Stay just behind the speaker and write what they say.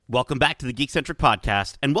Welcome back to the Geekcentric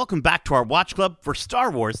Podcast, and welcome back to our watch club for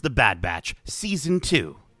Star Wars The Bad Batch, Season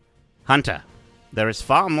 2. Hunter, there is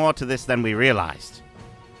far more to this than we realized.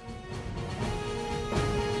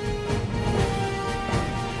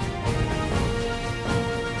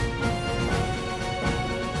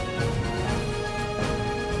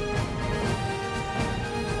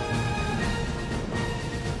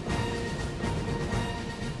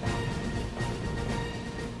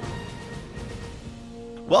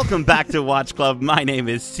 Welcome back to Watch Club. My name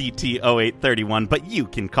is CT0831, but you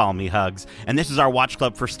can call me Hugs. And this is our Watch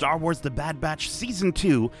Club for Star Wars The Bad Batch Season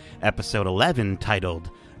 2, Episode 11, titled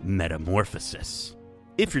Metamorphosis.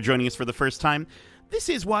 If you're joining us for the first time, this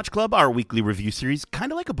is Watch Club, our weekly review series,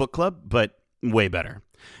 kind of like a book club, but way better.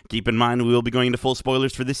 Keep in mind we will be going into full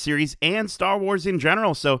spoilers for this series and Star Wars in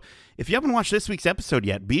general, so if you haven't watched this week's episode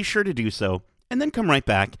yet, be sure to do so, and then come right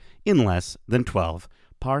back in less than 12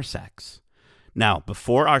 parsecs. Now,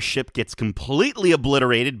 before our ship gets completely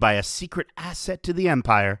obliterated by a secret asset to the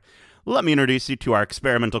Empire, let me introduce you to our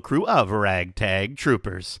experimental crew of ragtag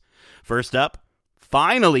troopers. First up,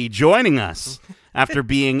 finally joining us after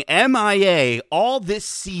being MIA all this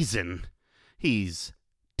season. He's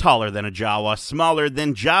taller than a Jawa, smaller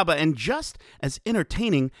than Jabba, and just as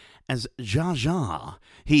entertaining as Jar Jar.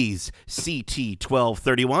 He's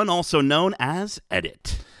CT1231, also known as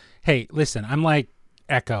Edit. Hey, listen, I'm like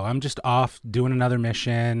Echo. I'm just off doing another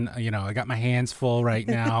mission. You know, I got my hands full right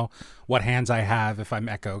now. What hands I have if I'm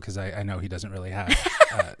Echo, because I know he doesn't really have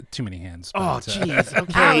too many hands. But, jeez.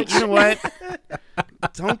 Okay, you know what?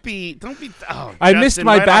 Don't be. Oh, I missed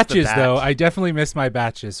my batches, though. I definitely missed my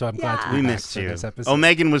batches, so I'm glad to be we back missed for you. this episode. Oh,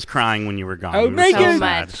 Megan was crying when you were gone. Oh,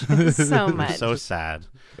 Megan! So much. So sad.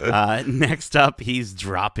 Next up, he's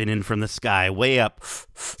dropping in from the sky, way up.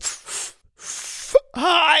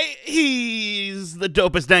 Hi, he's the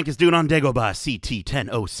dopest, dankest dude on Dagobah,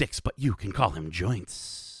 CT1006, but you can call him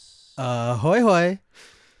Joints. Hoy hoy.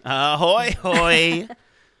 Hoy hoy.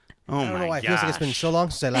 Oh I don't know why. gosh. It feels like it's been so long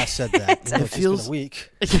since I last said that. It feels been a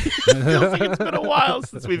week. It feels like it's been a while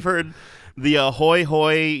since we've heard the hoy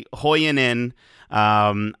hoyin' in.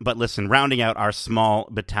 But listen, rounding out our small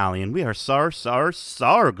battalion, we are so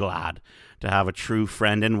glad to have a true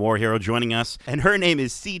friend and war hero joining us, and her name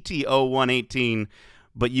is CT0118,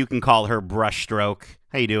 but you can call her Brushstroke.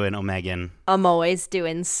 How you doing, Omegan? I'm always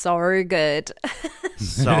doing so good.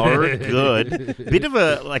 So good. Bit of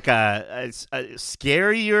a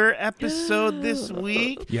scarier episode this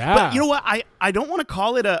week. Yeah. But you know what? I don't want to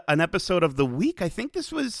call it an episode of the week. I think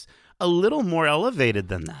this was a little more elevated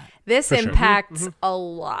than that. This For sure. impacts a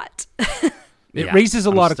lot. It raises a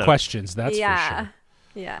lot stoked. of questions, that's for sure.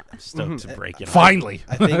 Yeah. I'm stoked to break it up. Finally.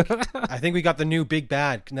 I think we got the new big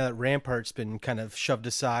bad. Now that Rampart's been kind of shoved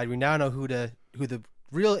aside, we now know who the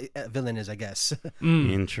real villain is, I guess.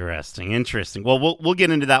 Interesting. Well, we'll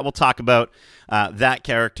get into that. We'll talk about that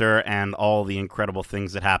character and all the incredible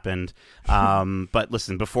things that happened. But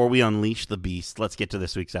listen, before we unleash the beast, let's get to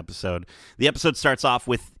this week's episode. The episode starts off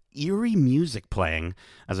with eerie music playing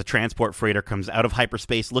as a transport freighter comes out of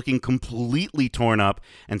hyperspace looking completely torn up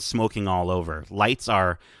and smoking all over. Lights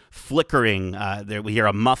are flickering. We hear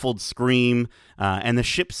a muffled scream, and the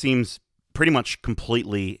ship seems pretty much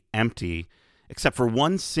completely empty, except for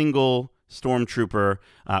one single stormtrooper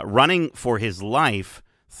running for his life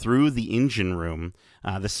through the engine room.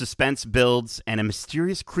 The suspense builds, and a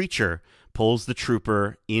mysterious creature pulls the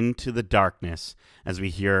trooper into the darkness as we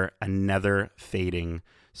hear another fading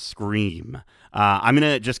scream. I'm going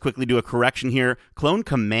to just quickly do a correction here. Clone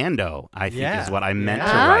Commando, I think, is what I meant to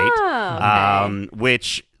write. Okay.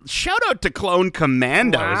 Which, shout out to Clone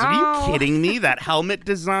Commandos. Wow. Are you kidding me? That helmet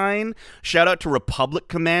design. Shout out to Republic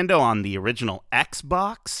Commando on the original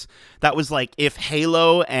Xbox. That was like if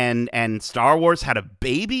Halo and Star Wars had a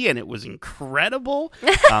baby, and it was incredible.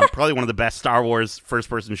 Probably one of the best Star Wars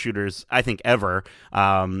first-person shooters, I think, ever.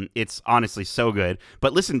 It's honestly so good.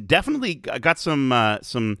 But listen, definitely got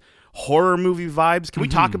some horror movie vibes. Can we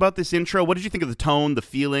talk about this intro? What did you think of the tone, the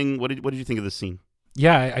feeling? What did you think of the scene?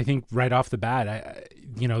 Yeah, I think right off the bat,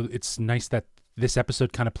 it's nice that this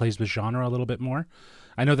episode kind of plays with genre a little bit more.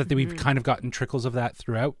 I know that we've kind of gotten trickles of that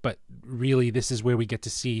throughout, but really this is where we get to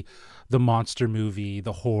see the monster movie,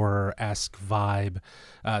 the horror-esque vibe,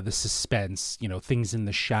 the suspense, things in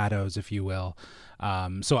the shadows, if you will.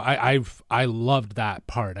 So I loved that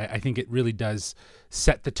part. I think it really does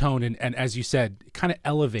set the tone, and as you said, it kind of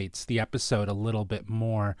elevates the episode a little bit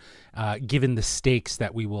more, given the stakes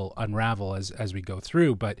that we will unravel as we go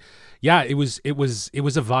through. But yeah, it was a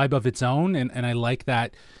vibe of its own, and I like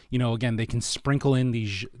that. Again, they can sprinkle in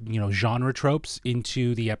these genre tropes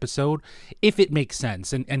into the episode if it makes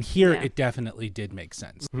sense. And here it definitely did make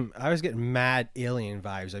sense. I was getting mad alien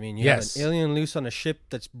vibes. I mean, you Yes. have an alien loose on a ship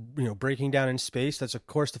that's breaking down in space. That's of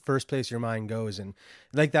course the first place your mind goes. And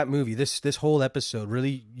like that movie, this whole episode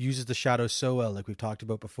really uses the shadows so well, like we've talked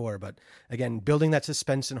about before. But again, building that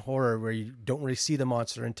suspense and horror where you don't really see the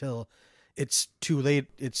monster until it's too late.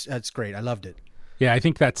 That's great. I loved it. Yeah, I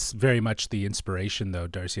think that's very much the inspiration, though,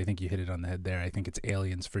 Darcy. I think you hit it on the head there. I think it's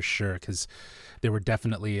aliens for sure, because there were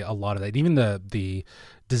definitely a lot of that. Even the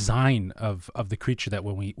design of the creature, that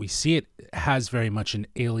when we see it, has very much an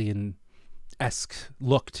alien-esque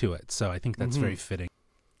look to it. So I think that's very fitting.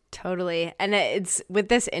 Totally. And it's with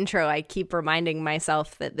this intro, I keep reminding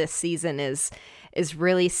myself that this season is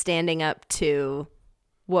really standing up to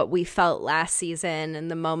what we felt last season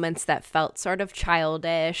and the moments that felt sort of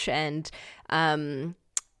childish and oh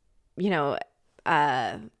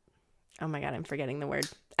my God, I'm forgetting the word,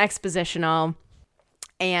 expositional.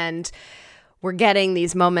 And we're getting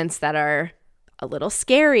these moments that are a little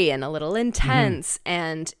scary and a little intense,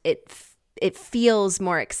 and it feels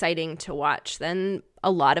more exciting to watch than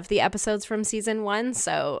a lot of the episodes from season 1.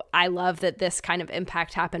 So I love that this kind of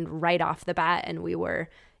impact happened right off the bat, and we were,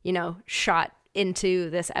 shot into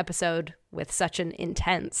this episode with such an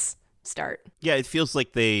intense start. Yeah, it feels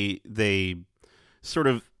like they sort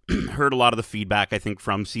of heard a lot of the feedback, I think,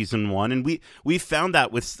 from season 1, and we found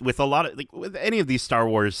that with a lot of, like, with any of these Star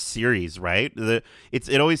Wars series, right?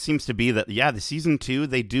 It always seems to be that the season 2,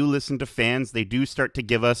 they do listen to fans, they do start to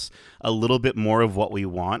give us a little bit more of what we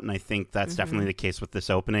want, and I think that's definitely the case with this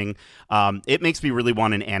opening. It makes me really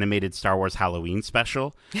want an animated Star Wars Halloween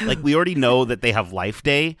special. Like, we already know that they have Life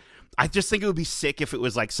Day. I just think it would be sick if it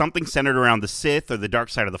was like something centered around the Sith or the dark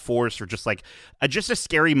side of the Force, or just like just a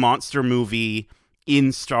scary monster movie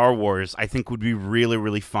in Star Wars. I think would be really,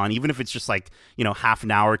 really fun, even if it's just like, half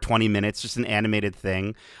an hour, 20 minutes, just an animated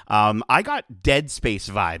thing. I got Dead Space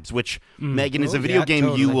vibes, which Megan is a video game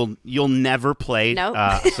totally. you'll never play. Nope.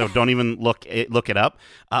 So don't even look it up.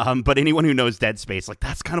 But anyone who knows Dead Space, like,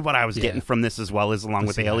 that's kind of what I was getting from this, as well as along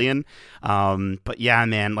with Alien. But yeah,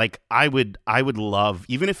 man, like I would love,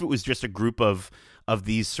 even if it was just a group of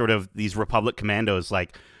these these Republic commandos,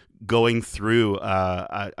 like going through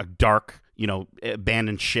a dark,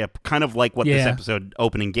 abandoned ship, kind of like what this episode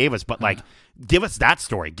opening gave us, but like give us that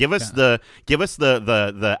story. Give us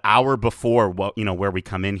the hour before what, where we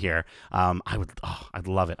come in here. I'd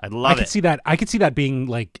love it. I could see that. I could see that being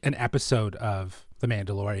like an episode of The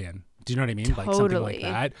Mandalorian. Do you know what I mean? Totally. Like something like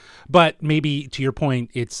that. But maybe, to your point,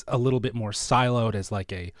 it's a little bit more siloed as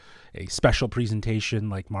like a special presentation,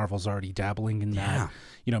 like Marvel's already dabbling in that.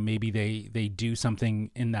 Maybe they do something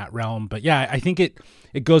in that realm. But yeah, I think it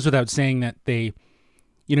goes without saying that they,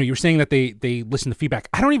 you're saying that they listen to feedback.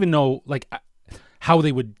 I don't even know like how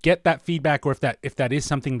they would get that feedback, or if that is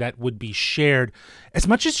something that would be shared, as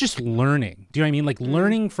much as just learning. Do you know what I mean? Like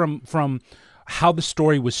learning from how the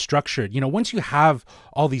story was structured. Once you have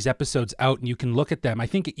all these episodes out and you can look at them, I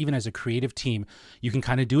think even as a creative team, you can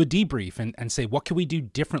kind of do a debrief and say, what could we do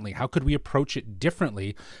differently? How could we approach it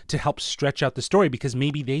differently to help stretch out the story? Because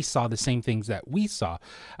maybe they saw the same things that we saw.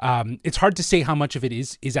 It's hard to say how much of it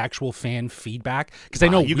is actual fan feedback, because I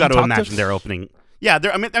know you got to imagine their opening. Yeah,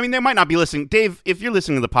 I mean, they might not be listening. Dave, if you're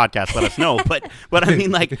listening to the podcast, let us know. But I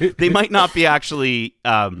mean, like, they might not be actually.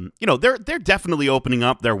 They're definitely opening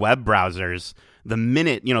up their web browsers the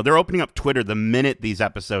minute. They're opening up Twitter the minute these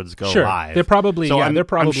episodes go live. They're probably. So I'm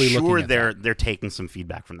looking sure at they're taking some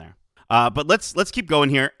feedback from there. But let's keep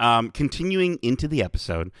going here. Continuing into the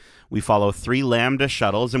episode, we follow 3 Lambda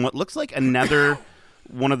shuttles and what looks like another.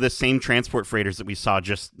 One of the same transport freighters that we saw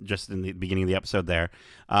just in the beginning of the episode there.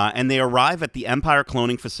 And they arrive at the Empire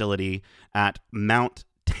cloning facility at Mount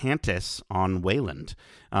Tantus on Wayland.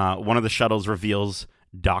 One of the shuttles reveals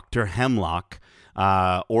Dr. Hemlock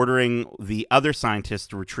ordering the other scientists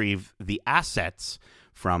to retrieve the assets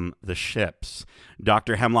from the ships.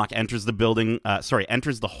 Dr. Hemlock enters the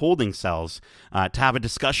holding cells to have a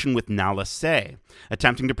discussion with Nala Se,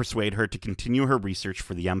 attempting to persuade her to continue her research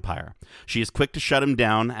for the Empire. She is quick to shut him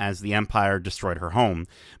down as the Empire destroyed her home,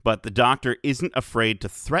 but the Doctor isn't afraid to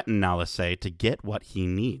threaten Nala Se to get what he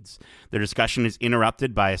needs. Their discussion is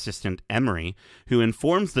interrupted by Assistant Emery, who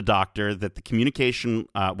informs the Doctor that the communication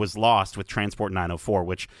was lost with Transport 904,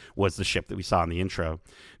 which was the ship that we saw in the intro.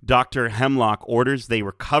 Dr. Hemlock orders they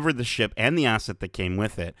recover the ship and the asset that came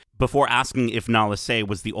with it, before asking if Nala Se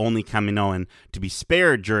was the only Kaminoan to be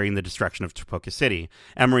spared during the destruction of Topoka City.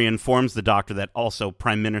 Emery informs the Doctor that also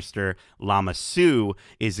Prime Minister Lama Su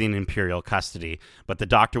is in Imperial custody, but the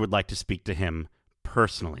Doctor would like to speak to him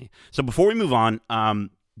personally. So before we move on,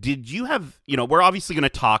 did you have, we're obviously going to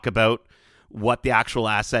talk about what the actual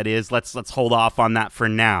asset is. Let's hold off on that for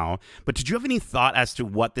now. But did you have any thought as to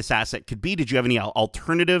what this asset could be? Did you have any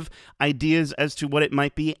alternative ideas as to what it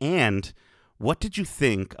might be? And what did you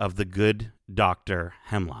think of the good Dr.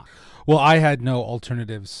 Hemlock? Well, I had no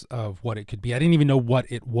alternatives of what it could be. I didn't even know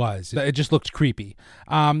what it was. It just looked creepy.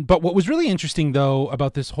 But what was really interesting, though,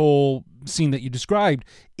 about this whole scene that you described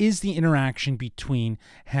is the interaction between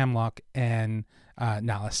Hemlock and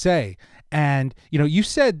Nalase. And, you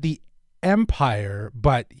said the Empire,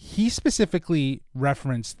 but he specifically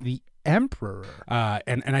referenced the Emperor.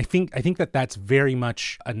 And I think that that's very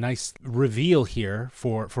much a nice reveal here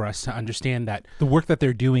for us to understand that the work that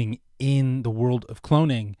they're doing in the world of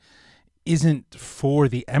cloning isn't for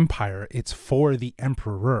the Empire, it's for the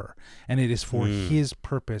Emperor, and it is for his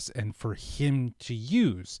purpose and for him to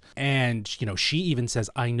use. And she even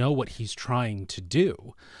says, I know what he's trying to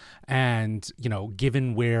do. And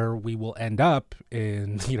given where we will end up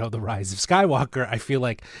in the Rise of Skywalker, I feel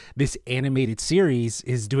like this animated series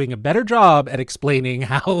is doing a better job at explaining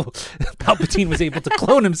how Palpatine was able to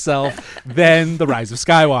clone himself than the Rise of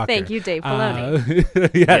Skywalker. Thank you, Dave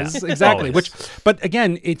Filoni. Yes, exactly. Always. But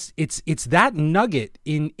again, it's that nugget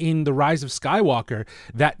in the Rise of Skywalker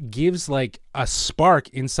that gives like a spark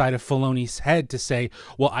inside of Filoni's head to say,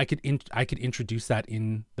 well, I could introduce that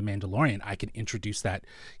in The Mandalorian. I could introduce that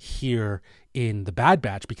here in The Bad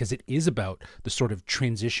Batch, because it is about the sort of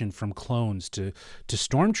transition from clones to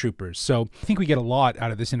stormtroopers. So I think we get a lot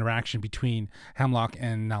out of this interaction between Hemlock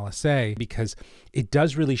and Nalase, because it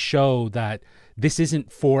does really show that this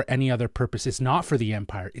isn't for any other purpose. It's not for the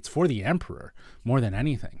Empire. It's for the Emperor more than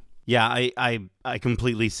anything. Yeah, I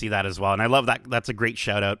completely see that as well. And I love that. That's a great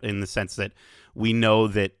shout out in the sense that we know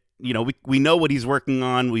that, we know what he's working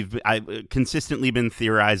on. I've consistently been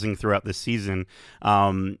theorizing throughout the season.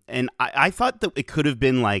 And I thought that it could have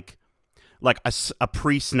been like a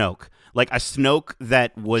pre-Snoke, like a Snoke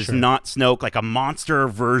that was not Snoke, like a monster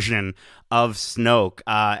version of Snoke.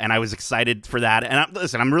 And I was excited for that.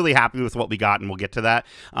 And I'm really happy with what we got, and we'll get to that.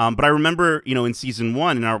 But I remember, in season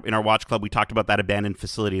 1 in our watch club, we talked about that abandoned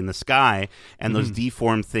facility in the sky and those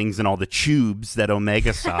deformed things and all the tubes that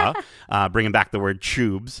Omega saw, bringing back the word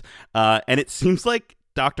tubes. And it seems like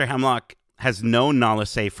Dr. Hemlock has known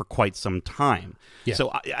Nalase for quite some time. Yeah.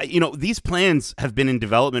 So, these plans have been in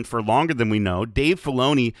development for longer than we know. Dave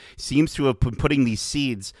Filoni seems to have been putting these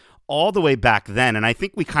seeds all the way back then, and I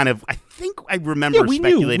think I remember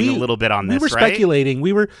speculating a little bit on this. We were speculating.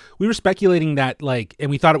 We were speculating that, and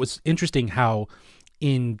we thought it was interesting how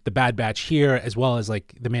in The Bad Batch here, as well as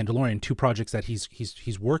like The Mandalorian, 2 projects that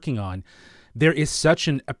he's working on, there is such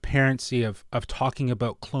an apparency of talking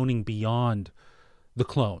about cloning beyond the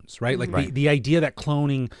clones, right? Like the idea that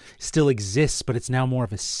cloning still exists, but it's now more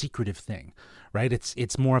of a secretive thing, right?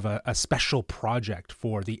 It's more of a special project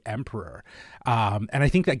for the Emperor. And I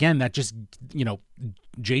think, again, that just,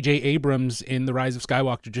 J.J. Abrams in The Rise of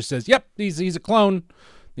Skywalker just says, yep, he's a clone.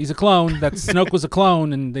 He's a clone. That Snoke was a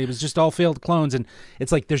clone, and they was just all failed clones. And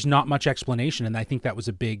it's like there's not much explanation, and I think that was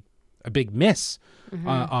a big miss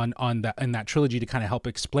on that in that trilogy to kind of help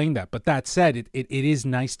explain that. But that said, it is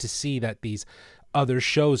nice to see that these other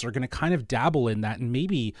shows are going to kind of dabble in that and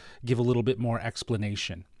maybe give a little bit more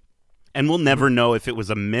explanation. And we'll never know if it was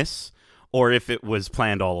a miss or if it was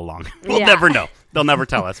planned all along. We'll never know. They'll never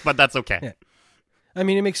tell us, but that's okay. Yeah. I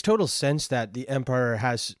mean, it makes total sense that the Empire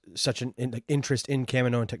has such an interest in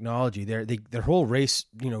Kaminoan technology. Their whole race,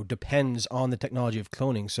 depends on the technology of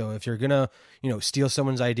cloning. So if you're gonna, steal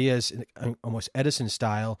someone's ideas, almost Edison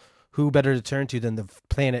style, who better to turn to than the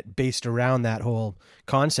planet based around that whole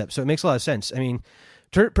concept? So it makes a lot of sense. I mean,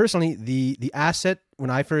 personally, the asset, when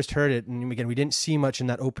I first heard it, and again, we didn't see much in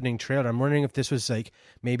that opening trailer. I'm wondering if this was like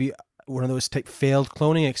maybe one of those failed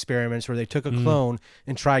cloning experiments where they took a clone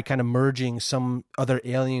and tried kind of merging some other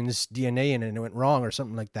alien's DNA in it and it went wrong or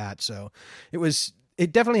something like that. So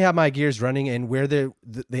it definitely had my gears running, and where they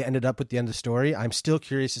ended up with the end of the story, I'm still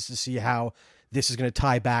curious as to see how this is going to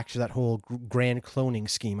tie back to that whole grand cloning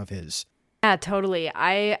scheme of his. Yeah, totally.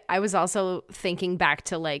 I was also thinking back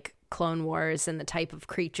to like Clone Wars and the type of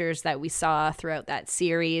creatures that we saw throughout that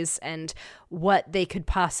series and what they could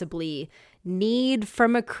possibly need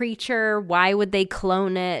from a creature. Why would they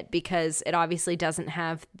clone it? Because it obviously doesn't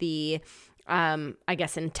have the,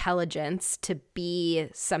 intelligence to be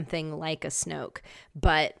something like a Snoke.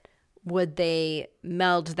 But would they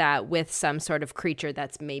meld that with some sort of creature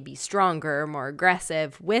that's maybe stronger, more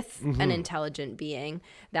aggressive, with an intelligent being?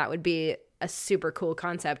 That would be a super cool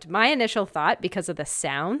concept. My initial thought, because of the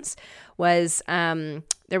sounds, was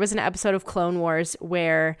there was an episode of Clone Wars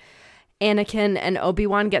where Anakin and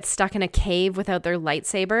Obi-Wan get stuck in a cave without their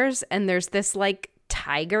lightsabers, and there's this like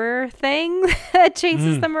tiger thing that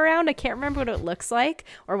chases them around. I can't remember what it looks like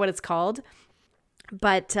or what it's called,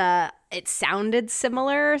 but it sounded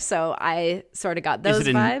similar, so I sort of got those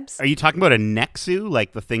vibes. Are you talking about a Nexu,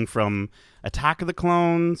 like the thing from Attack of the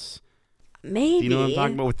Clones? Maybe. Do you know what I'm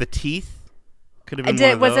talking about with the teeth? Could have been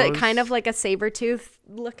one of Was those. it kind of like a saber tooth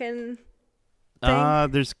looking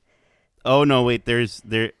thing? There's. Oh no! Wait, there.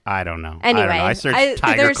 I don't know. Anyway, I don't know. I searched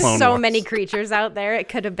Tiger there's Clone so Wars. many creatures out there. It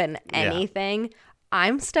could have been anything.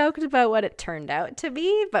 I'm stoked about what it turned out to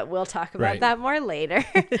be, but we'll talk about that more later.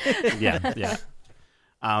 Yeah.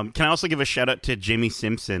 Can I also give a shout out to Jimmy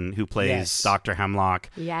Simpson, who plays Dr.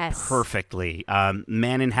 Hemlock perfectly.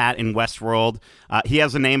 Man in Hat in Westworld. He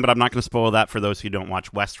has a name, but I'm not going to spoil that for those who don't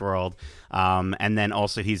watch Westworld. And then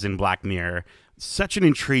also he's in Black Mirror. Such an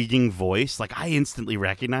intriguing voice. Like, I instantly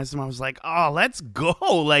recognized him. I was like, oh, let's go.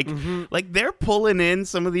 Like, they're pulling in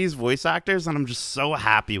some of these voice actors, and I'm just so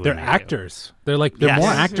happy with them. They're actors. They're more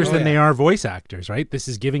actors than they are voice actors, right? This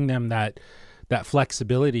is giving them that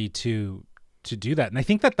flexibility to do that. And I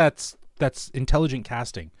think that's intelligent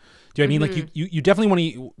casting. Do you know what I mean? Like you definitely want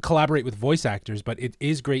to collaborate with voice actors, but it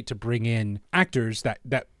is great to bring in actors that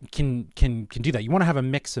can do that. You want to have a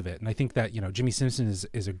mix of it. And I think that, Jimmy Simpson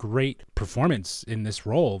is a great performance in this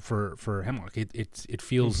role for Hemlock. It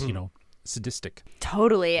feels, sadistic.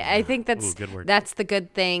 Totally. I think good word. that's the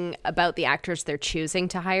good thing about the actors they're choosing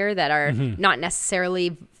to hire that are not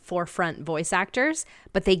necessarily forefront voice actors,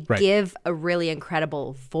 but they give a really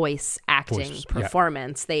incredible voice acting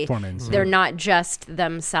performance. They're not just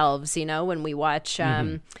themselves, when we watch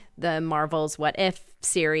the Marvel's What If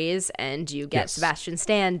series and you get Sebastian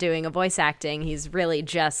Stan doing a voice acting, he's really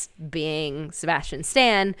just being Sebastian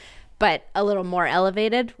Stan, but a little more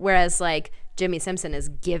elevated, whereas like Jimmy Simpson is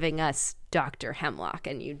giving us Dr. Hemlock,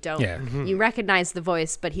 and you don't you recognize the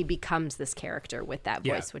voice, but he becomes this character with that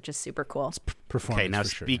voice, which is super cool. Okay, now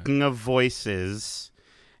speaking of voices,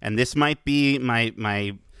 and this might be my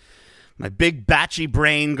big batchy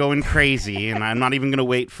brain going crazy, and I'm not even going to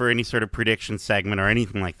wait for any sort of prediction segment or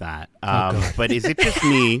anything like that. But is it just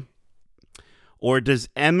me, or does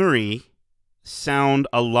Emery sound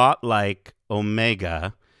a lot like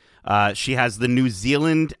Omega? She has the New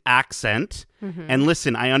Zealand accent. And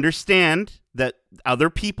listen, I understand that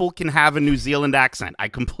other people can have a New Zealand accent. I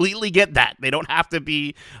completely get that. They don't have to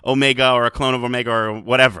be Omega or a clone of Omega or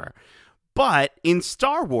whatever. But in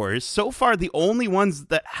Star Wars, so far, the only ones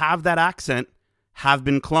that have that accent have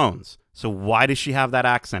been clones. So why does she have that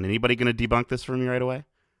accent? Anybody going to debunk this for me right away?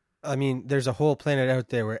 I mean, there's a whole planet out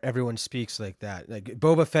there where everyone speaks like that. Like,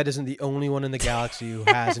 Boba Fett isn't the only one in the galaxy who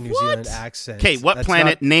has a New Zealand accent. Okay, what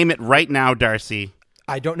planet? Name it right now, Darcy.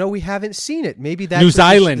 I don't know. We haven't seen it. Maybe that's New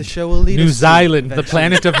Zealand. The show will lead New us Zealand, to the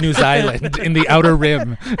planet of New Zealand in the Outer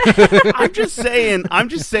Rim. I'm just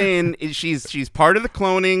saying she's part of the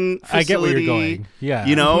cloning facility. I get where you're going. Yeah.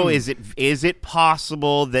 Is it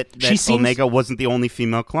possible that Omega wasn't the only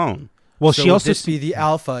female clone? Well, so she also would this be the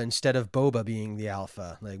alpha instead of Boba being the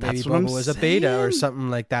alpha. Like maybe Boba was a beta or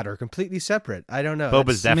something like that, or completely separate. I don't know.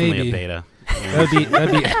 Boba's definitely a beta.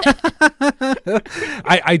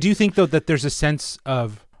 I do think though that there's a sense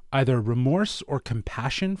of either remorse or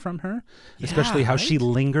compassion from her, especially how she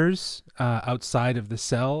lingers outside of the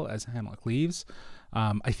cell as Hemlock leaves.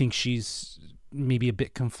 I think she's maybe a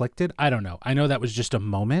bit conflicted. I don't know. I know that was just a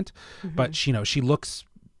moment, but she looks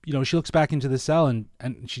back into the cell and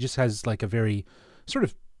she just has like a very sort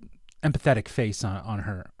of empathetic face on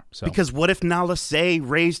her. So because what if Nala Se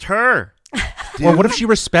raised her? Or what if she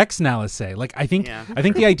respects Nala Se? Like I think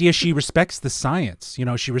the idea she respects the science.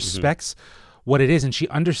 She respects what it is, and she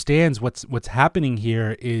understands what's happening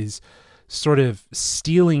here is sort of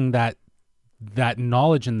stealing that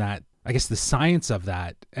knowledge and that, I guess, the science of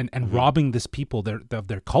that and robbing this people of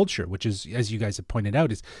their culture, which is, as you guys have pointed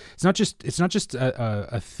out, it's not just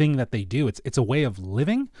a thing that they do. It's a way of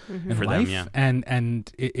living in for life, them,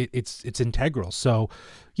 and it's integral. So,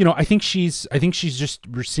 I think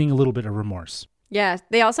we're seeing a little bit of remorse. Yeah,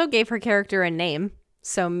 they also gave her character a name,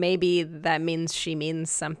 so maybe that means she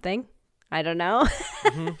means something. I don't know.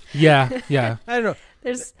 Yeah. I don't know.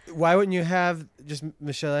 Why wouldn't you have just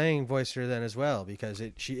Michelle Ang voice her then as well? Because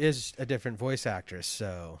she is a different voice actress.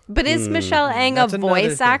 So, but is Michelle Ang a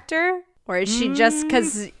voice actor, or is she just?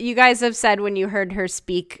 Because you guys have said when you heard her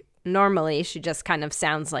speak normally, she just kind of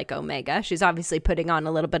sounds like Omega. She's obviously putting on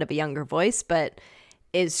a little bit of a younger voice, but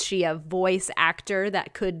is she a voice actor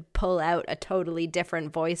that could pull out a totally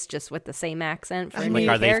different voice just with the same accent? For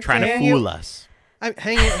are they trying to fool us? I'm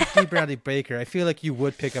hanging out with D. Bradley Baker. I feel like you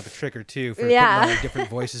would pick up a trick or two for putting on different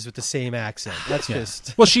voices with the same accent. That's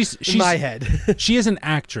just well, she's in my head. She is an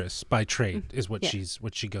actress by trade, is what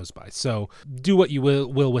she goes by. So do what you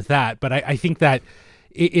will with that. But I think that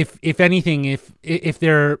if anything, if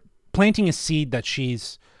they're planting a seed that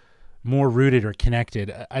she's more rooted or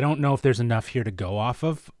connected, I don't know if there's enough here to go off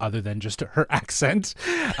of other than just her accent,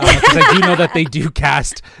 because I do know that they do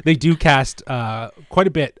cast quite a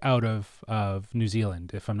bit out of New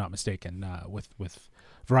Zealand, if I'm not mistaken, with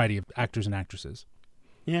variety of actors and actresses.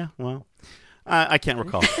 Yeah, well, I can't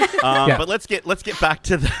recall. But let's get back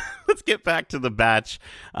to the batch.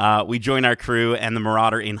 We join our crew and the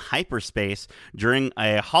Marauder in hyperspace during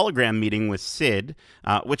a hologram meeting with Sid,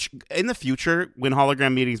 which in the future, when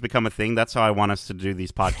hologram meetings become a thing, that's how I want us to do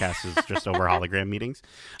these podcasts, is just over hologram meetings.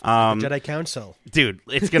 Jedi Council. Dude,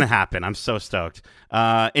 it's going to happen. I'm so stoked.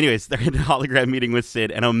 Anyways, they're in a hologram meeting with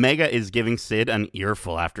Sid, and Omega is giving Sid an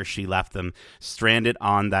earful after she left them stranded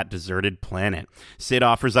on that deserted planet. Sid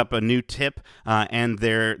offers up a new tip and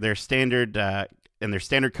their standard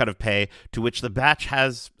cut of pay, to which the batch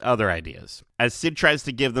has other ideas. As Sid tries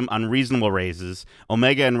to give them unreasonable raises,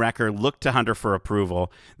 Omega and Wrecker look to Hunter for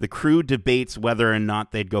approval. The crew debates whether or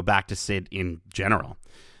not they'd go back to Sid in general.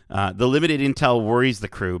 The limited intel worries the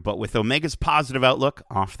crew, but with Omega's positive outlook,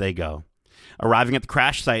 off they go. Arriving at the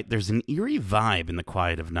crash site, there's an eerie vibe in the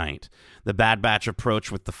quiet of night. The Bad Batch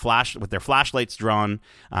approach with their flashlights drawn,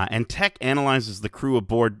 and Tech analyzes the crew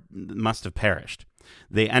aboard must have perished.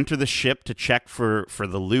 They enter the ship to check for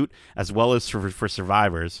the loot as well as for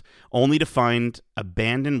survivors, only to find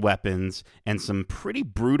abandoned weapons and some pretty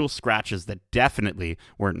brutal scratches that definitely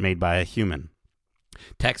weren't made by a human.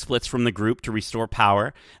 Tech splits from the group to restore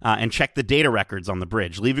power and check the data records on the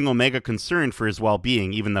bridge, leaving Omega concerned for his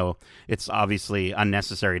well-being, even though it's obviously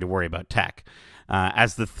unnecessary to worry about Tech.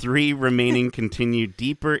 As the three remaining continue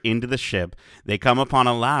deeper into the ship, they come upon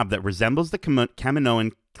a lab that resembles the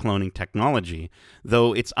Kaminoan cloning technology,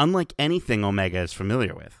 though it's unlike anything Omega is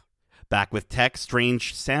familiar with. Back with Tech,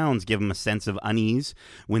 strange sounds give him a sense of unease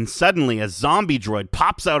when suddenly a zombie droid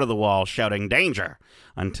pops out of the wall shouting danger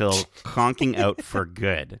until conking out for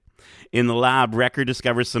good. In the lab, Wrecker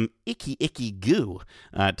discovers some icky goo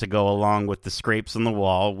to go along with the scrapes on the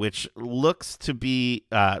wall, which the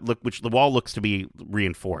wall looks to be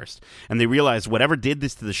reinforced. And they realize whatever did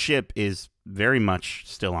this to the ship is very much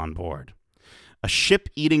still on board. A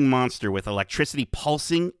ship-eating monster with electricity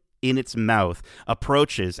pulsing in its mouth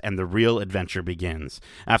approaches, and the real adventure begins.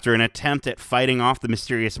 After an attempt at fighting off the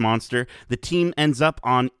mysterious monster, the team ends up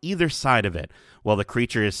on either side of it, while the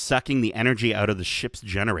creature is sucking the energy out of the ship's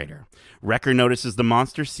generator. Wrecker notices the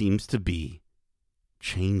monster seems to be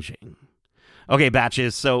changing. Okay,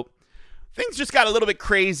 batches, so things just got a little bit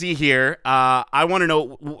crazy here. I want to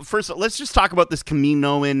know, first, let's just talk about this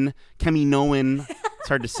Kaminoan, it's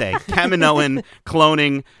hard to say, Kaminoan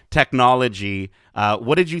cloning technology.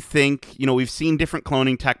 What did you think? You know, we've seen different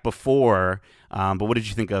cloning tech before, but what did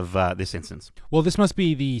you think of this instance? Well, this must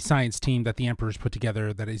be the science team that the Emperor's put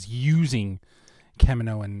together that is using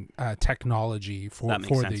Kaminoan technology for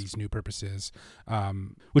these new purposes,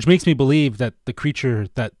 which makes me believe that the creature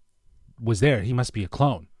that was there, he must be a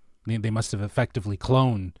clone. They must have effectively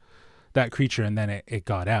cloned that creature, and then it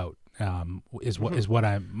got out. Is what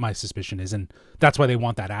my suspicion is, and that's why they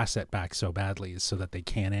want that asset back so badly, is so that they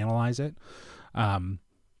can analyze it.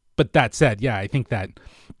 But that said, yeah, I think that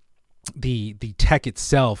the tech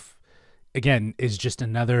itself, again, is just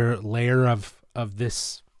another layer of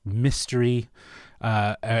this mystery.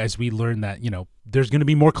 As we learn that, there's going to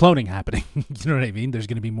be more cloning happening. You know what I mean? There's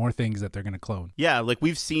going to be more things that they're going to clone. Yeah, like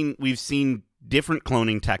we've seen different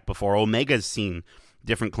cloning tech before. Omega's seen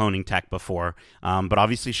different cloning tech before, but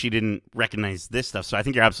obviously she didn't recognize this stuff. So I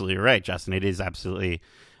think you're absolutely right, Justin. It is absolutely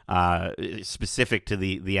specific to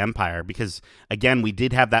the Empire, because again, we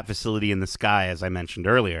did have that facility in the sky, as I mentioned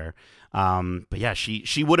earlier. But yeah,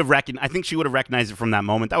 she would have I think she would have recognized it from that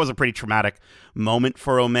moment. That was a pretty traumatic moment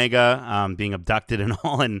for Omega, being abducted and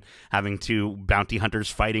all, and having two bounty hunters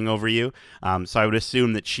fighting over you. So I would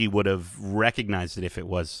assume that she would have recognized it if it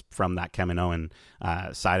was from that Kaminoan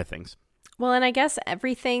side of things. Well, and I guess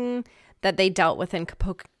everything that they dealt with in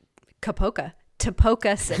Tapoka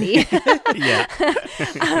City, yeah,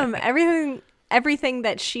 everything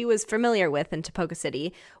that she was familiar with in Tapoka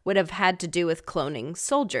City would have had to do with cloning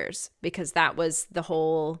soldiers, because that was the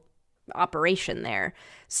whole operation there.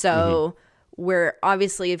 So we're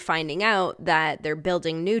obviously finding out that they're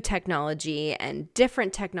building new technology and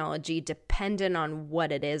different technology dependent on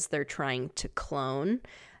what it is they're trying to clone.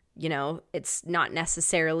 It's not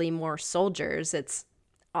necessarily more soldiers. It's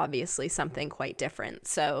obviously something quite different.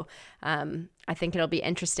 So I think it'll be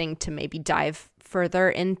interesting to maybe dive further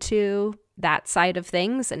into that side of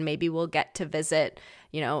things, and maybe we'll get to visit,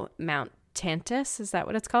 Mount Tantus. Is that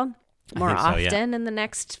what it's called? More think so, often yeah. in the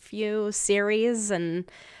next few series, and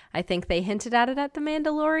I think they hinted at it at The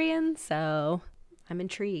Mandalorian, so I'm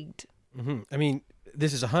intrigued. I mean,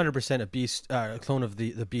 this is 100% a beast, a clone of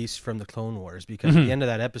the beast from the Clone Wars, because at the end of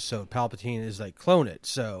that episode, Palpatine is like, clone it.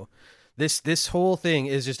 So this whole thing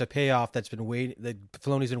is just a payoff that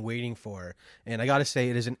Filoni's been waiting for, and I got to say,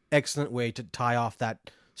 it is an excellent way to tie off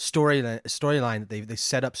that storyline that they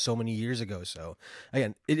set up so many years ago. So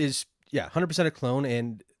again, it is 100% a clone,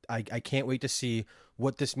 and I can't wait to see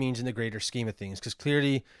what this means in the greater scheme of things, because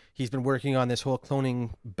clearly he's been working on this whole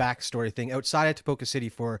cloning backstory thing outside of Tapoka City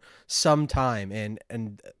for some time,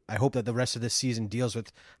 and I hope that the rest of this season deals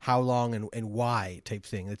with how long and why type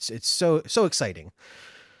thing. It's so exciting.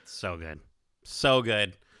 So good. So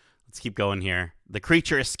good. Let's keep going here. The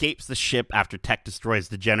creature escapes the ship after Tech destroys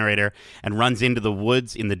the generator and runs into the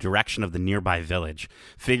woods in the direction of the nearby village.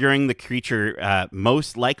 Figuring the creature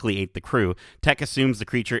most likely ate the crew, Tech assumes the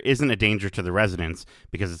creature isn't a danger to the residents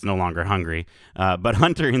because it's no longer hungry. But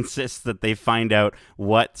Hunter insists that they find out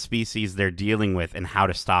what species they're dealing with and how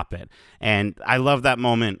to stop it. And I love that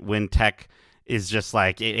moment when Tech is just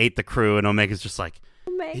like, it ate the crew, and Omega's just like,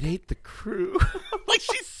 it ate the crew. Like,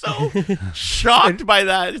 she's so shocked by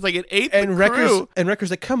that. It's like, it ate the crew. And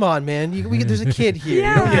Wrecker's like, come on, man. There's a kid here.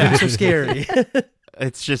 You don't get so scary.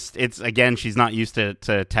 It's again, she's not used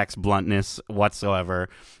to Tech's bluntness whatsoever,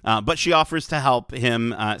 but she offers to help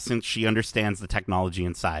him since she understands the technology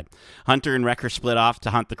inside. Hunter and Wrecker split off to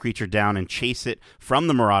hunt the creature down and chase it from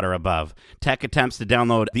the Marauder above. Tech attempts to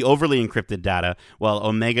download the overly encrypted data, while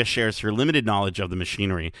Omega shares her limited knowledge of the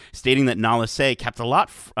machinery, stating that Nala Se kept a lot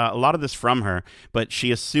of this from her, but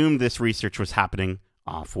she assumed this research was happening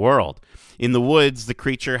off-world. In the woods, the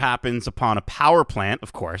creature happens upon a power plant,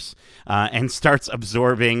 of course, and starts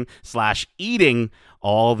absorbing/eating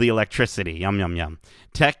all the electricity. Yum, yum, yum.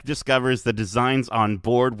 Tech discovers the designs on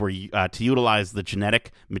board were to utilize the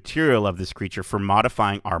genetic material of this creature for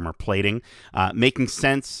modifying armor plating, making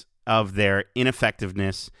sense of their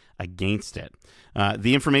ineffectiveness against it.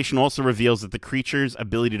 The information also reveals that the creature's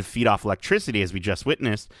ability to feed off electricity, as we just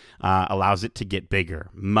witnessed, allows it to get bigger,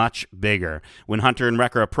 much bigger. When Hunter and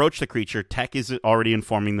Wrecker approach the creature, Tech is already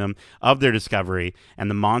informing them of their discovery, and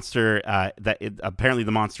the monster, apparently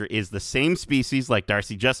the monster is the same species, like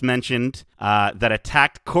Darcy just mentioned, that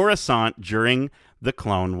attacked Coruscant during the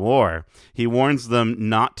Clone War. He warns them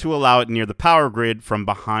not to allow it near the power grid from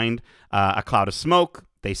behind a cloud of smoke.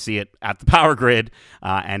 They see it at the power grid,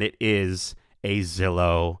 and it is a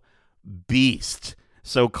Zillo beast.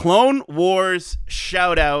 So Clone Wars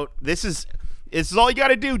shout out. This is all you got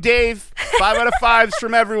to do, Dave. 5 out of 5s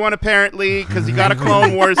from everyone, apparently, because you got a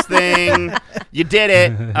Clone Wars thing. You did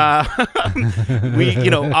it.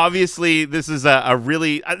 Obviously, this is a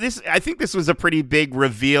really. I think this was a pretty big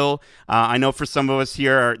reveal. I know for some of us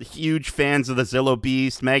here are huge fans of the Zillo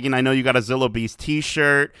Beast. Megan, I know you got a Zillo Beast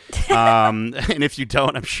T-shirt, and if you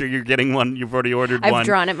don't, I'm sure you're getting one. You've already ordered one. I've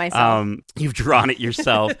drawn it myself. You've drawn it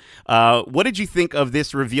yourself. What did you think of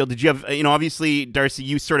this reveal? Did you have, obviously, Darcy,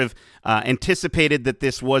 you sort of anticipated that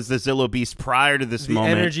this was the Zillo Beast prior to this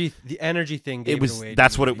moment. The energy thing gave it away.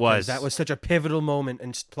 That's what it was. That was such a pivotal moment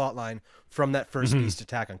and plotline from that first Beast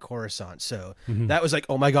attack on Coruscant. So that was like,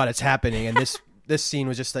 oh my God, it's happening. And this scene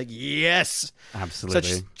was just like, yes,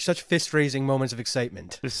 absolutely, such fist raising moments of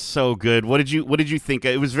excitement. It's so good. What did you think?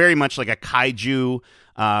 It was very much like a kaiju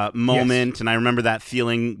moment, yes. And I remember that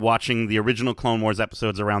feeling watching the original Clone Wars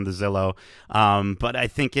episodes around the Zillo. But I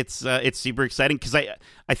think it's super exciting because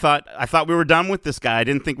I thought we were done with this guy. I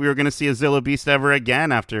didn't think we were going to see a Zillo Beast ever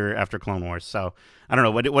again after Clone Wars. So I don't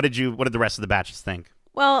know. What did the rest of the batches think?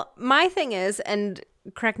 Well, my thing is, and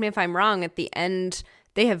correct me if I'm wrong, at the end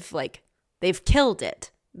they've killed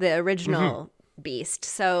it, the original Beast.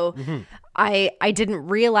 So I didn't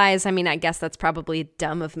realize, I mean, I guess that's probably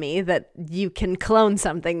dumb of me that you can clone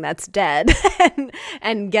something that's dead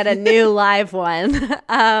and get a new live one.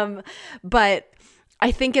 But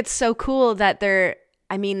I think it's so cool that they're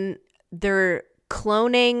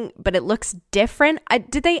cloning, but it looks different.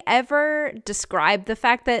 Did they ever describe the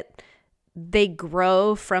fact that they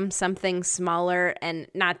grow from something smaller, and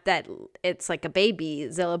not that it's like a baby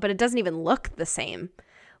Zillo, but it doesn't even look the same.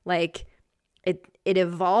 Like it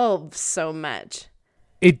evolves so much.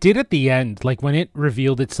 It did at the end, like when it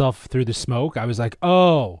revealed itself through the smoke. I was like,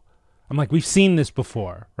 oh, I'm like, we've seen this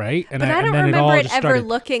before, right? But I don't remember it ever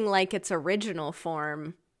looking like its original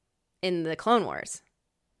form in the Clone Wars.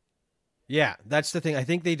 Yeah, that's the thing. I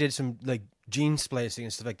think they did some gene splicing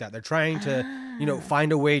and stuff like that. They're trying to,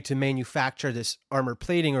 find a way to manufacture this armor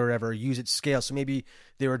plating or whatever, use its scale. So maybe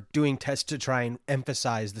they were doing tests to try and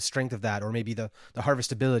emphasize the strength of that, or maybe the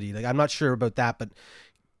harvestability. Like, I'm not sure about that, but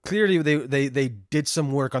clearly they did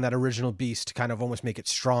some work on that original beast to kind of almost make it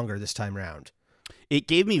stronger this time around. It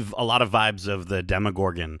gave me a lot of vibes of the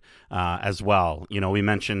Demogorgon as well. We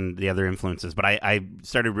mentioned the other influences, but I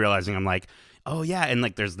started realizing, I'm like, oh yeah, and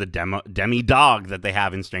like there's the demi-dog that they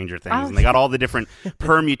have in Stranger Things, and they got all the different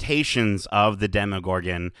permutations of the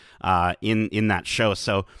Demogorgon in that show.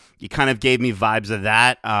 So you kind of gave me vibes of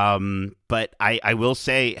that. But I will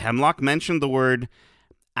say, Hemlock mentioned the word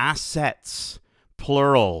assets,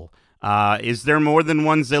 plural. Is there more than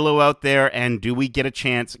one Zillow out there, and do we get a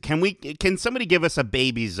chance? Can somebody give us a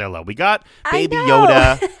baby Zillow? We got baby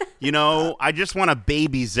Yoda. I just want a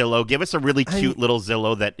baby Zillow. Give us a really cute little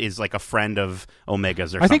Zillow that is like a friend of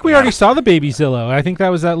Omega's or something. I think we already saw the baby Zillow. I think that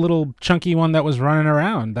was that little chunky one that was running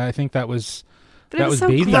around. I think that was so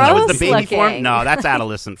baby. That was the baby looking. form? No, that's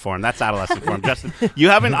adolescent form. Justin, you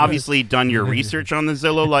haven't obviously done your research on the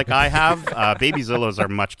Zillow like I have. Baby Zillows are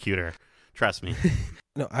much cuter. Trust me.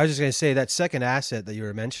 No, I was just going to say that second asset that you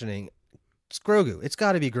were mentioning, it's Grogu. It's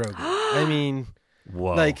got to be Grogu. I mean,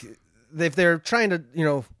 whoa. Like, if they're trying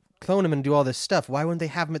to, clone him and do all this stuff, why wouldn't they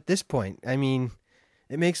have him at this point? I mean,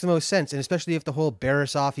 it makes the most sense. And especially if the whole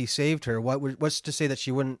Barasafi saved her, what's to say that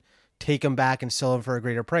she wouldn't take him back and sell him for a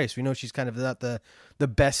greater price? We know she's kind of not the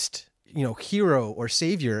best, hero or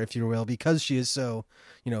savior, if you will, because she is so,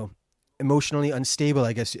 emotionally unstable,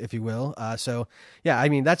 I guess, if you will. So yeah, I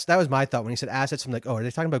mean, that was my thought when he said assets. I'm like, oh, are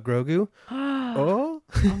they talking about Grogu? Oh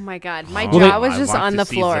my God, my jaw was just on the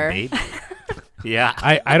floor. Yeah,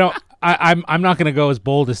 I'm not going to go as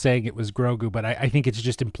bold as saying it was Grogu, but I think it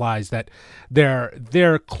just implies that they're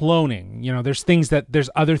cloning. There's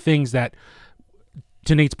other things that,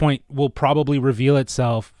 to Nate's point, will probably reveal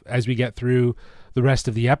itself as we get through the rest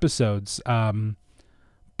of the episodes.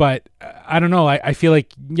 But I don't know. I feel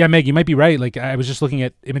like, yeah, Meg, you might be right. Like, I was just looking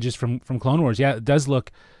at images from Clone Wars. Yeah, it does look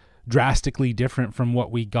drastically different from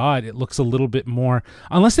what we got. It looks a little bit more,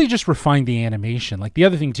 unless they just refined the animation. Like, the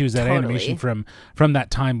other thing too is that animation from that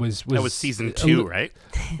time was that was season 2, right?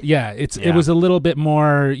 Yeah, it was a little bit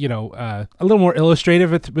more, a little more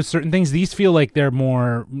illustrative with certain things. These feel like they have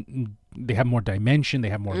more dimension, they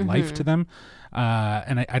have more life to them.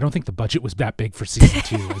 And I don't think the budget was that big for season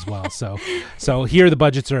 2 as well. So here the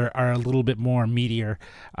budgets are a little bit more meatier.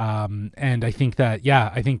 And I think that,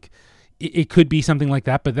 I think it could be something like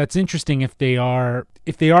that, but that's interesting if they are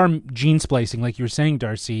gene splicing, like you were saying,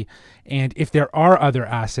 Darcy, and if there are other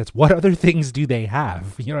assets, what other things do they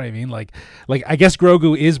have? You know what I mean? Like I guess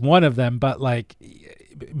Grogu is one of them, but like,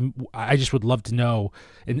 I just would love to know,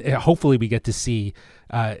 and hopefully we get to see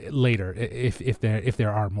later if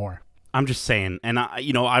there are more. I'm just saying, and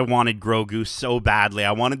I wanted Grogu so badly.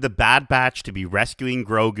 I wanted the Bad Batch to be rescuing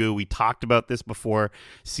Grogu. We talked about this before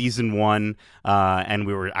season 1,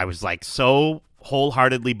 and I was like so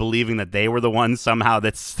wholeheartedly believing that they were the ones somehow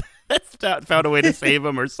that's found a way to save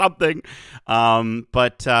him or something.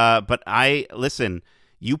 But I listen.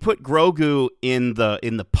 You put Grogu in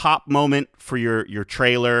the pop moment for your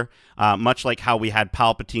trailer, much like how we had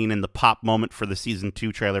Palpatine in the pop moment for the season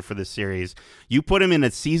 2 trailer for this series. You put him in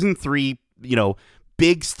a season 3,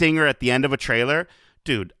 big stinger at the end of a trailer.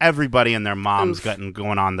 Dude, everybody and their mom's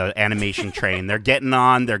going on the animation train. They're getting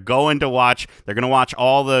on. They're going to watch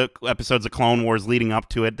all the episodes of Clone Wars leading up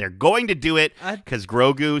to it. They're going to do it because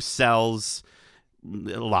Grogu sells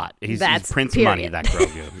a lot. He's Prince Money, that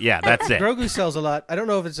Grogu. Yeah, that's it. Grogu sells a lot. I don't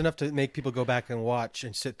know if it's enough to make people go back and watch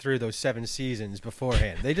and sit through those 7 seasons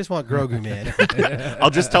beforehand. They just want Grogu, man.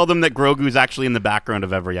 I'll just tell them that Grogu's actually in the background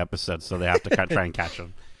of every episode, so they have to try and catch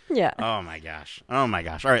him. Yeah. Oh my gosh. All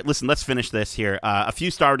right, listen, let's finish this here. A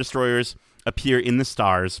few Star Destroyers appear in the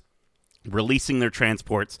stars, releasing their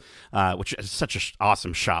transports, which is such an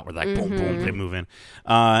awesome shot where boom, boom, they move in.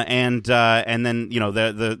 And then,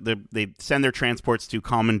 they send their transports to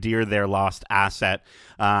commandeer their lost asset.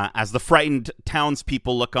 As the frightened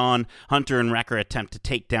townspeople look on, Hunter and Wrecker attempt to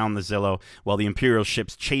take down the Zillow while the Imperial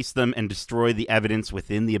ships chase them and destroy the evidence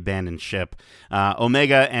within the abandoned ship.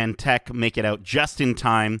 Omega and Tech make it out just in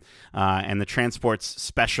time, and the transport's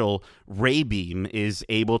special ray beam is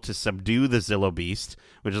able to subdue the Zillow beast,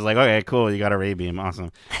 which is like, okay, cool. You got Arabian.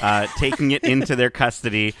 Awesome. Taking it into their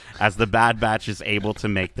custody as the Bad Batch is able to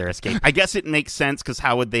make their escape. I guess it makes sense because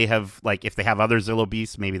how would they have, like, if they have other Zillo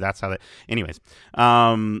beasts, maybe that's how they... Anyways.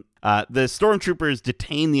 The stormtroopers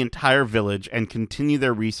detain the entire village and continue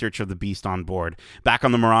their research of the beast on board. Back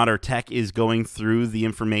on the Marauder, Tech is going through the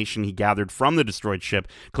information he gathered from the destroyed ship,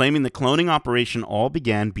 claiming the cloning operation all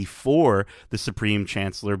began before the Supreme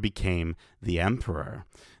Chancellor became the Emperor.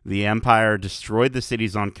 The Empire destroyed the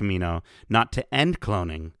cities on Kamino, not to end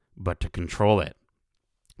cloning, but to control it.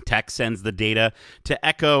 Tech sends the data to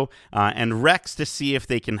Echo and Rex to see if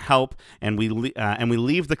they can help, and we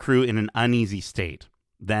leave the crew in an uneasy state.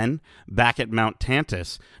 Then, back at Mount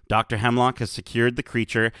Tantus, Dr. Hemlock has secured the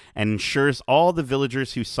creature and ensures all the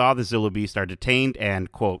villagers who saw the Zillo Beast are detained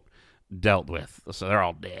and, quote, dealt with. So they're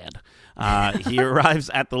all dead. He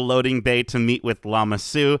arrives at the loading bay to meet with Lama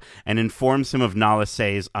Su and informs him of Nala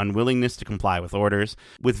Se's unwillingness to comply with orders.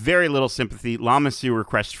 With very little sympathy, Lama Su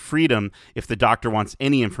requests freedom if the doctor wants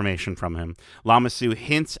any information from him. Lama Su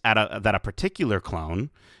hints at that a particular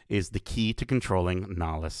clone is the key to controlling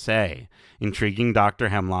Nala Se, intriguing Dr.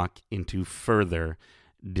 Hemlock into further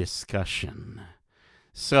discussion.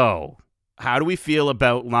 So, how do we feel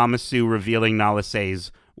about Lama Su revealing Nala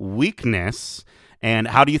Se's weakness, and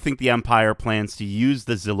how do you think the Empire plans to use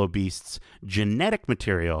the Zillo Beast's genetic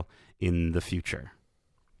material in the future?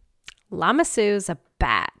 Lama Su's a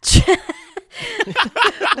batch.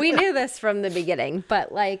 We knew this from the beginning,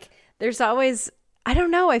 but like there's always, I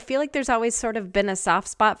don't know, I feel like there's always sort of been a soft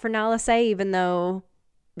spot for Nala Se, even though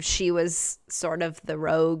she was sort of the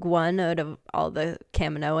rogue one out of all the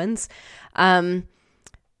Kaminoans.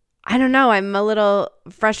 I don't know, I'm a little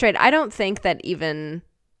frustrated. I don't think that even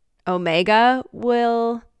Omega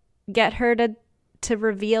will get her to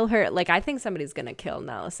reveal her. Like, I think somebody's gonna kill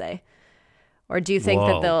Nala Se. Or do you think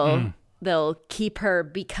that they'll keep her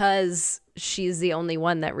because she's the only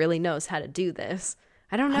one that really knows how to do this?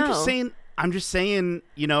 I don't know. I'm just saying,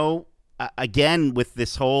 you know, again, with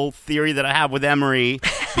this whole theory that I have with Emery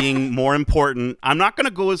being more important, I'm not going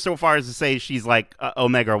to go so far as to say she's like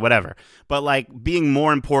Omega or whatever, but like being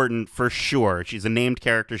more important for sure. She's a named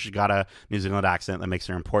character. She's got a New Zealand accent that makes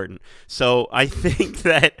her important. So I think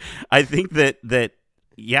that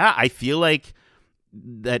yeah, I feel like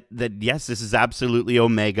that yes, this is absolutely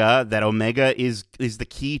Omega, that Omega is the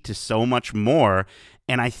key to so much more.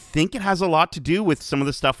 And I think it has a lot to do with some of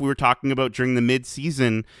the stuff we were talking about during the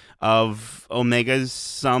mid-season of Omega's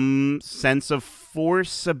some sense of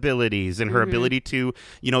force abilities and her ability to,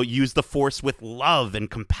 you know, use the force with love and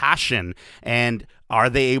compassion. And are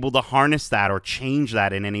they able to harness that or change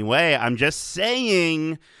that in any way? I'm just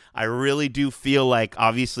saying, I really do feel like,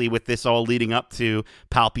 obviously, with this all leading up to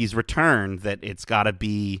Palpy's return, that it's got to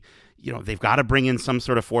be, you know, they've got to bring in some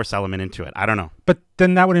sort of force element into it. I don't know. But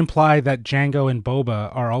then that would imply that Django and Boba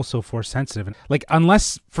are also force sensitive. Like,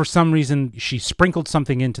 unless for some reason she sprinkled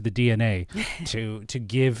something into the DNA to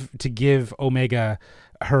give Omega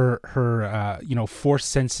her you know, force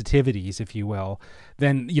sensitivities, if you will,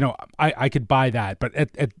 then, you know, I could buy that. But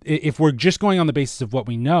if we're just going on the basis of what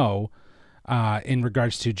we know, in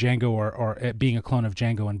regards to Django or being a clone of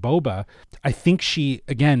Django and Boba, I think she,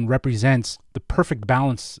 again, represents the perfect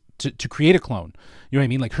balance to create a clone. You know what I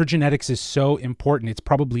mean? Like, her genetics is so important. It's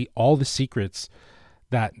probably all the secrets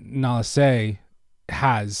that Nala Se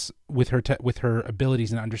has with her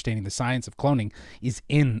abilities and understanding the science of cloning is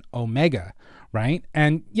in Omega, right?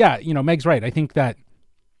 And yeah, you know, Meg's right. I think that,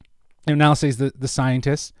 you know, Nala Se is the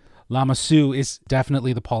scientist. Lama Su is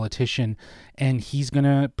definitely the politician, and he's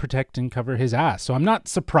gonna protect and cover his ass. So I'm not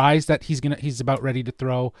surprised that he's about ready to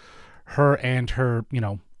throw her and her, you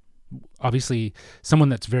know, obviously someone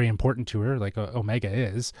that's very important to her, like Omega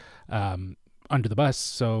is, under the bus,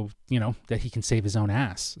 so, you know, that he can save his own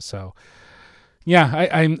ass. So yeah,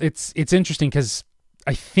 it's interesting because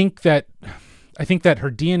I think that her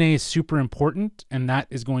DNA is super important, and that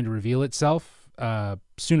is going to reveal itself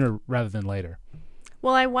sooner rather than later.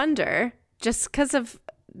 Well, I wonder, just because of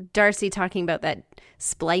Darcy talking about that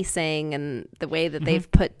splicing and the way that they've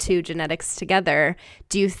put two genetics together,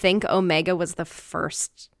 do you think Omega was the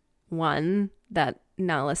first one that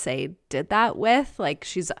Nala Se did that with? Like,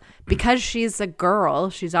 because she's a girl,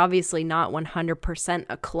 she's obviously not 100%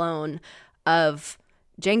 a clone of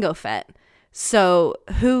Jango Fett. So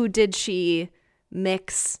who did she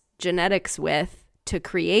mix genetics with to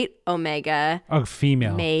create Omega? A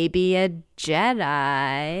female. Maybe a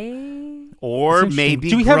Jedi. Or maybe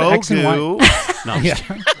do we have X and Y? No. Yeah.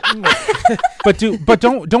 But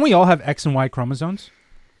don't we all have X and Y chromosomes?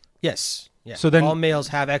 Yes. Yeah. So then all males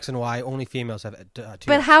have X and Y, only females have two.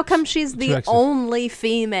 But how come she's the X's. only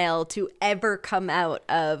female to ever come out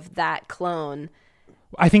of that clone?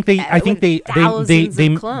 I think they thousands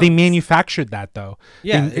of clones. manufactured that though.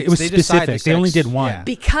 Yeah, it was they decide specific. the They only sex. did one. Yeah.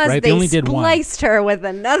 Because Right? they They only did one. spliced her with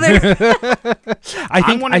another. I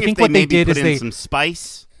I'm wondering think if they what they maybe did put is in they. some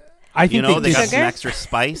spice. I think They they got did. some extra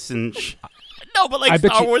spice and. No, but I like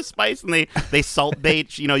bet Star you- Wars spice, and they salt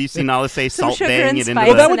bait. You see Nala say Some salt sugar bang and it into spice the,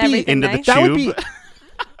 Well, that would and be- everything into the nice. That would tube. be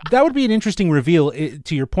that would be an interesting reveal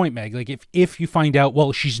to your point, Meg. Like if you find out,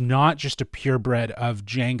 well, she's not just a purebred of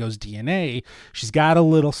Django's DNA. She's got a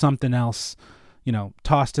little something else,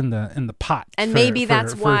 tossed in the pot. And for- maybe for-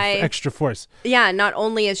 that's for why- extra force. Yeah, not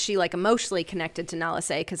only is she like emotionally connected to Nala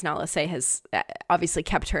Se, because Nala Se has obviously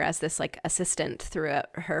kept her as this like assistant throughout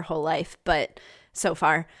her whole life, but so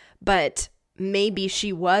far, but maybe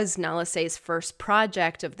she was Nala Se's first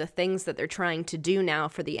project of the things that they're trying to do now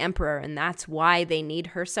for the Emperor, and that's why they need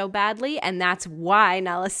her so badly, and that's why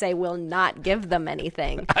Nala Se will not give them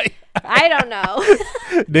anything. I don't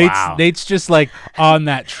know. Nate's just like on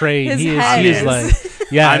that train. His He head is is-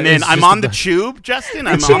 like, yeah. I'm in. it's I'm just on the about- tube, Justin.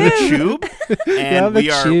 I'm on the tube, and the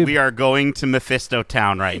we are tube. we are going to Mephisto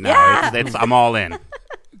Town right now. Yeah. I'm all in.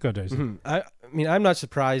 Go, Darcy. I mean, I'm not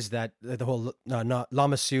surprised that the whole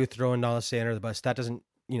Lama Su throwing Nala Se under the bus, that doesn't,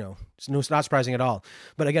 it's not surprising at all.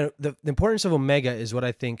 But again, the importance of Omega is what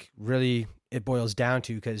I think really it boils down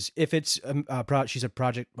to, because if it's she's a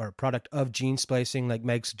project or a product of gene splicing, like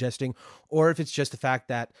Meg's suggesting, or if it's just the fact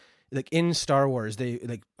that like in Star Wars, they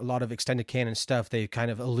like a lot of extended canon stuff, they kind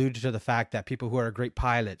of alluded to the fact that people who are great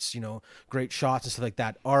pilots, great shots and stuff like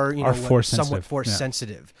that are, force somewhat sensitive. force Yeah.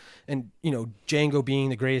 sensitive. And, Django being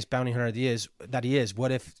the greatest bounty hunter that he is,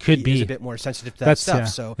 what if Could he be. is a bit more sensitive to that That's- stuff? yeah,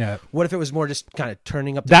 So yeah. what if it was more just kind of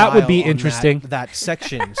turning up the That would dial be on interesting. that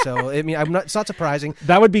section. So, I mean, it's not surprising.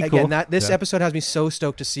 That would be Again, cool. this Yeah. episode has me so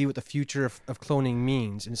stoked to see what the future of cloning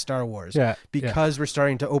means in Star Wars. Yeah, Because we're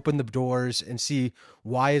starting to open the doors and see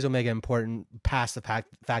why is Omega important past the fact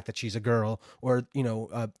that she's a girl or,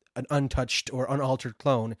 an untouched or unaltered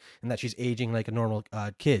clone and that she's aging like a normal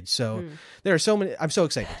kid. So there are so many. I'm so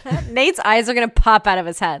excited. Nate's eyes are going to pop out of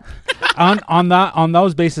his head. on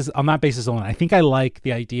that basis alone, I think I like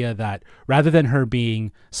the idea that rather than her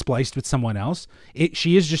being spliced with someone else,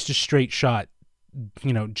 she is just a straight shot,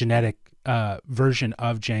 genetic version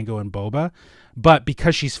of Django and Boba. But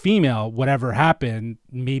because she's female, whatever happened,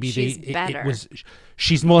 maybe She's it better. was.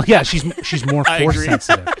 She's more. Yeah, she's more I force agree.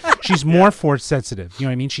 sensitive. She's more force sensitive. You know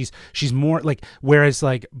what I mean? She's more like. Whereas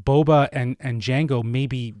like Boba and Django,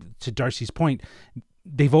 maybe to Darcy's point,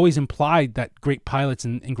 they've always implied that great pilots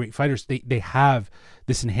and great fighters they have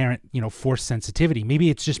this inherent force sensitivity. Maybe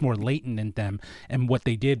it's just more latent in them, and what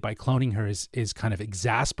they did by cloning her is kind of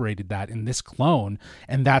exasperated that in this clone,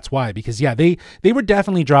 and that's why. Because they were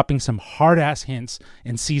definitely dropping some hard ass hints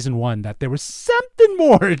in season 1 that there was something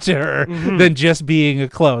more to her than just being a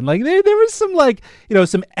clone. Like there was some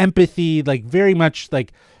some empathy, like very much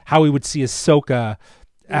like how we would see Ahsoka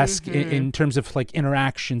esque in terms of like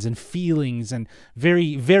interactions and feelings, and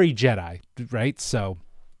very, very Jedi, right? So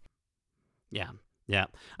Yeah.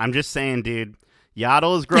 I'm just saying, dude.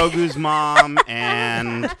 Yaddle is Grogu's mom,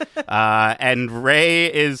 and Rey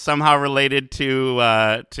is somehow related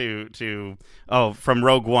to from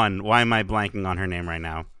Rogue One. Why am I blanking on her name right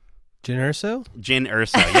now? Jyn Erso? Jyn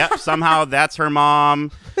Erso. Yep. Somehow that's her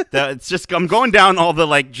mom. It's just I'm going down all the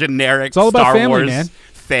like generic It's all about Star family, Wars man.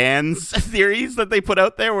 fans theories that they put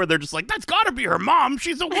out there, where they're just like, that's got to be her mom.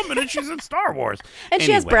 She's a woman and she's in Star Wars. And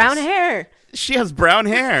she has Anyways. brown hair. She has brown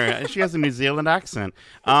hair. She has a New Zealand accent.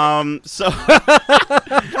 So,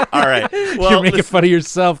 all right. Well, you're making fun of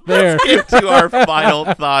yourself there. let's get to our final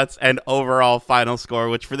thoughts and overall final score,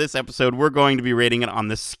 which for this episode, we're going to be rating it on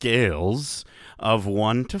the scales of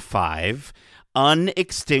 1 to 5.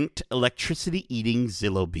 Unextinct electricity-eating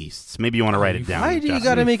Zillo beasts. Maybe you want to write it down. Why do you Justin.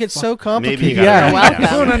 got to make it so complicated? Maybe you gotta write it I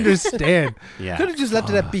down. don't understand. Yeah. Could have just left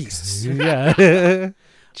it at beasts. Yeah.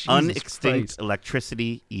 Jesus Unextinct Christ.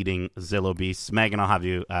 electricity-eating Zillo beasts. Megan, I'll have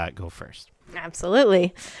you go first.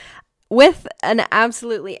 Absolutely. With an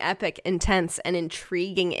absolutely epic, intense, and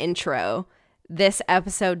intriguing intro, this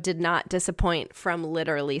episode did not disappoint from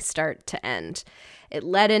literally start to end. It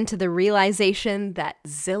led into the realization that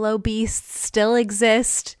Zillo beasts still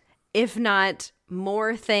exist, if not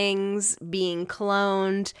more things being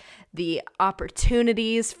cloned, the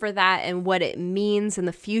opportunities for that and what it means in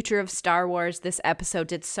the future of Star Wars. This episode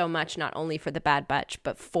did so much, not only for the Bad Batch,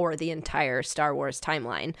 but for the entire Star Wars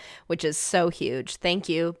timeline, which is so huge. Thank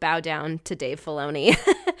you. Bow down to Dave Filoni.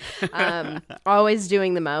 Always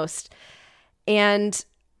doing the most. And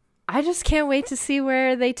I just can't wait to see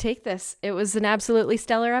where they take this. It was an absolutely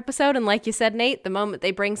stellar episode. And like you said, Nate, the moment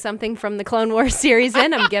they bring something from the Clone Wars series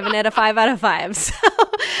in, I'm giving it a 5 out of 5. So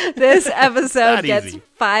this episode gets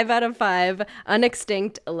 5 out of 5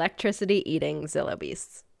 unextinct electricity-eating Zillo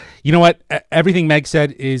beasts. You know what? Everything Meg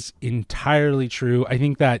said is entirely true. I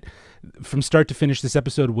think that from start to finish, this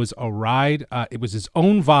episode was a ride. It was its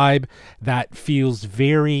own vibe that feels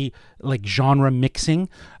very like genre mixing,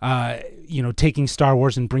 taking Star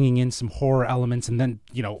Wars and bringing in some horror elements, and then,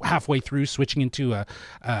 halfway through switching into a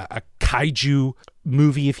kaiju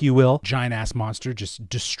movie, if you will, giant ass monster just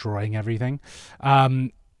destroying everything.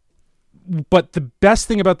 But the best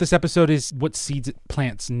thing about this episode is what seeds it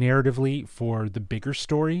plants narratively for the bigger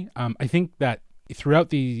story. I think that throughout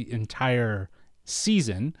the entire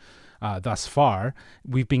season, thus far,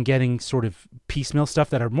 we've been getting sort of piecemeal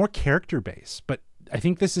stuff that are more character-based. But I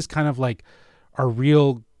think this is kind of like a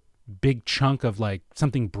real big chunk of like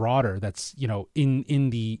something broader that's, in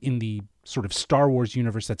the sort of Star Wars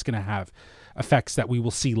universe that's going to have effects that we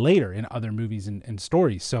will see later in other movies and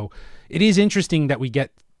stories. So it is interesting that we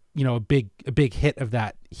get, a big hit of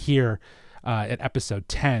that here at episode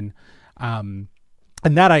 10. And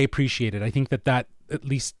that I appreciated. I think that at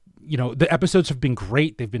least, the episodes have been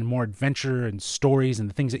great. They've been more adventure and stories and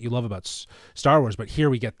the things that you love about Star Wars. But here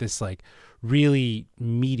we get this like really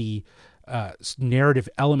meaty narrative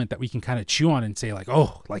element that we can kind of chew on and say like,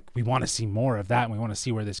 oh, like we want to see more of that and we want to see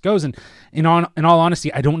where this goes. And in all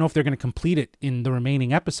honesty, I don't know if they're going to complete it in the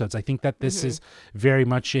remaining episodes. I think that this is very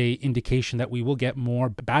much a indication that we will get more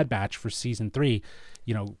Bad Batch for season 3.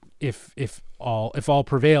 If all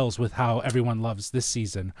prevails with how everyone loves this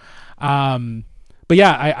season. But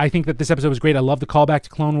yeah, I think that this episode was great. I love the callback to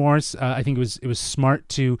Clone Wars. I think it was smart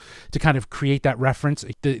to kind of create that reference.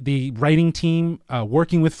 The writing team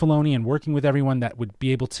working with Filoni and working with everyone that would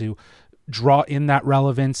be able to draw in that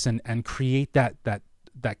relevance and create that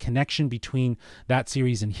connection between that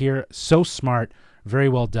series and here. So smart, very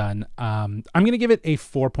well done. I'm going to give it a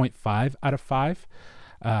 4.5 out of 5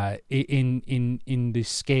 in the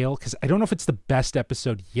scale, because I don't know if it's the best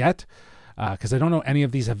episode yet. Because I don't know any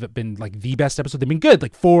of these have been like the best episode. They've been good,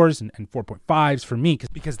 like 4s and 4.5s for me,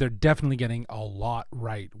 because they're definitely getting a lot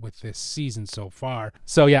right with this season so far.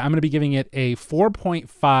 So yeah, I'm going to be giving it a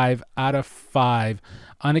 4.5 out of 5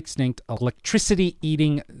 unextinct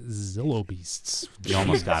electricity-eating Zillo beasts. You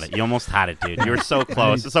almost got it. You almost had it, dude. You were so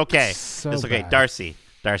close. It's okay. It's okay. Bad.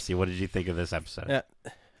 Darcy, what did you think of this episode? Yeah.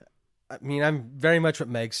 I mean, I'm very much what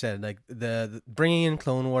Meg said. Like the bringing in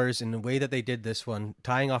Clone Wars and the way that they did this one,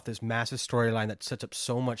 tying off this massive storyline that sets up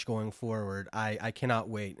so much going forward. I cannot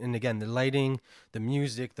wait. And again, the lighting, the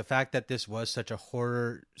music, the fact that this was such a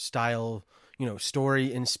horror style,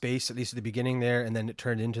 story in space, at least at the beginning there, and then it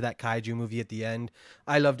turned into that kaiju movie at the end.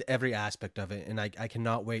 I loved every aspect of it, and I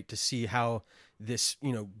cannot wait to see how this,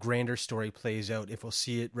 grander story plays out, if we'll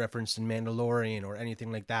see it referenced in Mandalorian or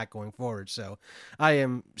anything like that going forward. So I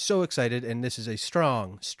am so excited, and this is a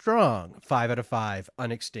strong 5 out of 5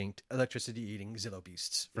 unextinct electricity-eating Zillo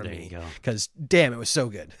beasts for me. There you go. Because, damn, it was so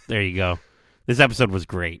good. There you go. This episode was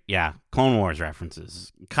great. Yeah. Clone Wars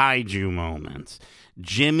references, kaiju moments,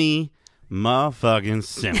 Jimmy motherfucking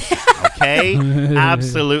Simpson. Okay?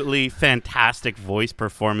 Absolutely fantastic voice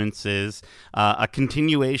performances. A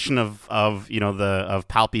continuation of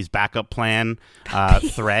Palpy's backup plan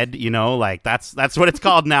thread, like that's what it's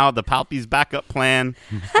called now, the Palpy's backup plan.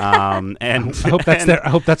 And I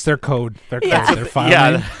hope that's their code. Their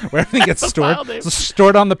file name, where everything gets stored. So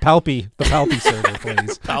stored on the Palpy server,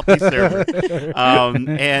 please. Palpy server.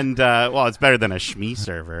 It's better than a Shmi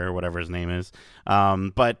server or whatever his name is.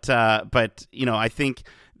 But I think,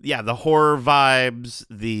 the horror vibes,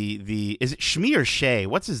 is it Shmi or Shay?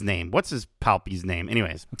 What's his name? What's his Palpy's name?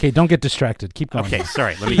 Anyways. Okay, don't get distracted. Keep going. Okay,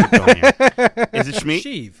 sorry. Let me keep going here. Is it Shmi?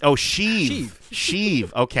 Sheev. Oh,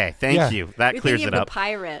 Sheev. Okay, thank you. That clears it up. The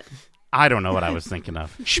pirate. I don't know what I was thinking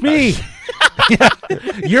of. Shmi.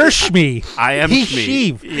 You're Shmi. I am He's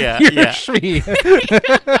Shmi. Sheev. Yeah, You're yeah. Shmi.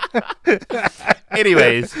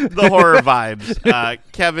 Anyways, the horror vibes.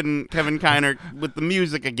 Kevin Kiner with the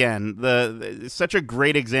music again. Such a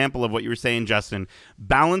great example of what you were saying, Justin.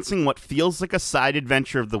 Balancing what feels like a side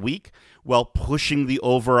adventure of the week while pushing the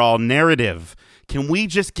overall narrative. Can we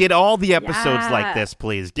just get all the episodes like this,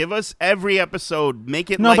 please? Give us every episode.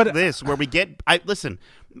 Make it this, where we get. Listen,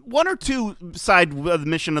 1 or 2 side of the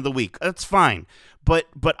mission of the week. That's fine. But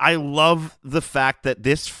I love the fact that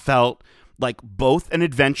this felt like both an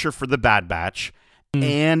adventure for the Bad Batch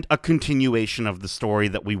and a continuation of the story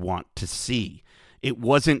that we want to see. It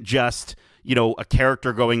wasn't just, a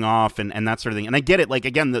character going off and that sort of thing. And I get it. Like,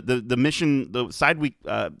 again, the mission, the side week,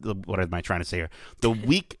 what am I trying to say here? The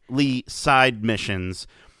weekly side missions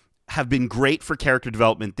have been great for character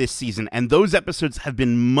development this season, and those episodes have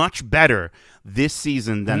been much better this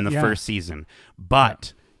season than the first season.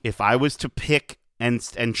 But if I was to pick and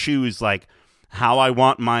choose, like, how I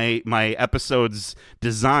want my episodes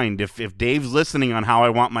designed, if Dave's listening on how I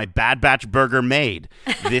want my Bad Batch burger made,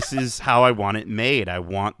 this is how I want it made. I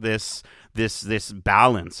want this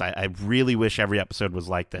balance. I really wish every episode was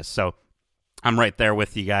like this. So I'm right there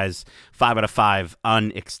with you guys. 5 out of 5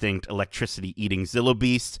 unextinct electricity eating Zillo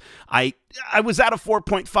Beast. I was at a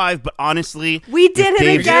 4.5, but honestly, we did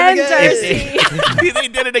it again, Darcy. They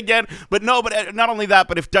did it again. But not only that,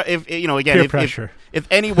 but if again, if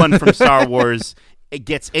anyone from Star Wars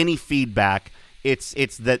gets any feedback, it's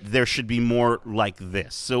that there should be more like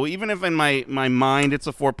this. So even if in my mind it's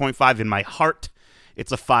a 4.5, in my heart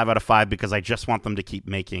it's a 5 out of 5, because I just want them to keep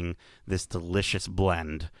making this delicious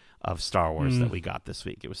blend of Star Wars that we got this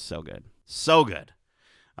week. It was so good. So good.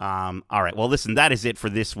 All right. Well, listen, that is it for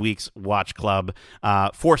this week's Watch Club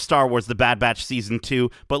for Star Wars The Bad Batch Season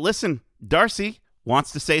 2. But listen, Darcy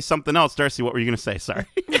wants to say something else. Darcy, what were you going to say? Sorry.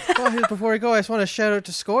 Well, before we go, I just want to shout out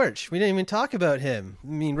to Scorch. We didn't even talk about him. I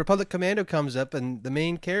mean, Republic Commando comes up, and the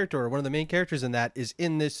main character, or one of the main characters in that, is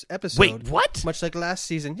in this episode. Wait, what? Much like last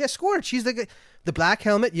season. Yeah, Scorch. He's the black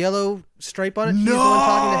helmet, yellow stripe on it. No! He's the one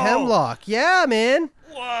talking to Hemlock. Yeah, man.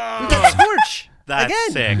 Whoa. We got Scorch. That's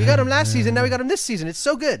again. sick. We got him last season. Now we got him this season. It's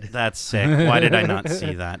so good. That's sick. Why did I not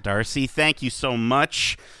see that? Darcy, thank you so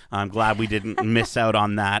much. I'm glad we didn't miss out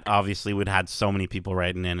on that. Obviously, we'd had so many people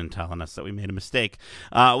writing in and telling us that we made a mistake.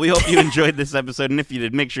 We hope you enjoyed this episode, and if you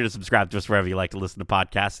did, make sure to subscribe to us wherever you like to listen to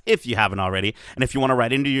podcasts, if you haven't already. And if you want to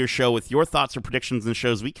write into your show with your thoughts or predictions in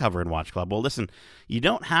shows we cover in Watch Club, well, listen, you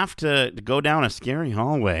don't have to go down a scary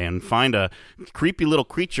hallway and find a creepy little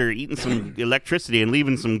creature eating some electricity and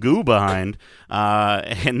leaving some goo behind,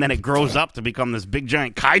 and then it grows up to become this big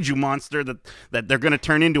giant kaiju monster that they're going to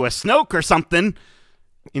turn into a Snoke or something.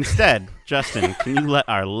 Instead, Justin, can you let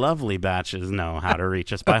our lovely batches know how to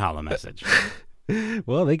reach us by holomessage?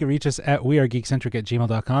 Well, they can reach us at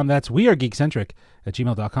wearegeekcentric@gmail.com. That's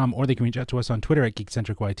wearegeekcentric@gmail.com, or they can reach out to us on Twitter at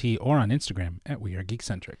geekcentricyt or on Instagram at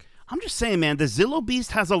wearegeekcentric. I'm just saying, man, the Zillo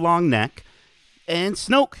Beast has a long neck, and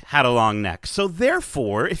Snoke had a long neck. So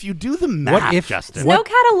therefore, if you do the math, Justin, Snoke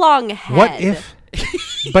had a long head. What if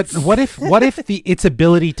its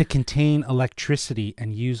ability to contain electricity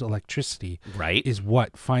and use electricity is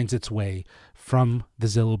what finds its way from the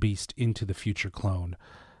Zillo Beast into the future clone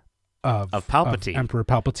of Palpatine, of Emperor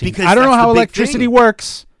Palpatine? Because I don't know how electricity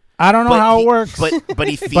works. I don't know how it works. But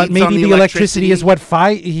he feeds but maybe on the electricity is what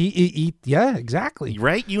yeah, exactly.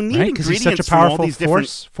 Right? You need ingredients he's such a powerful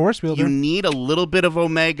force wielder. You need a little bit of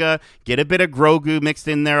Omega, get a bit of Grogu mixed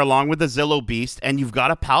in there along with the Zillo Beast, and you've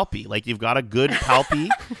got a Palpy. Like, you've got a good Palpy.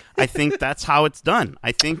 I think that's how it's done.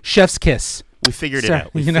 I think chef's kiss. We figured it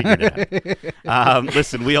out.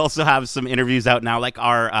 Listen, we also have some interviews out now, like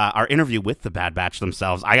our interview with the Bad Batch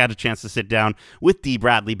themselves. I got a chance to sit down with D.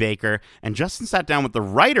 Bradley Baker, and Justin sat down with the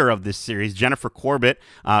writer of this series, Jennifer Corbett,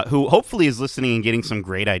 who hopefully is listening and getting some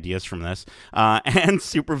great ideas from this, and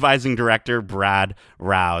supervising director Brad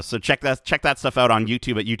Rouse. So check that stuff out on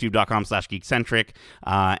YouTube at youtube.com/geekcentric.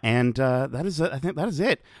 And that is I think that is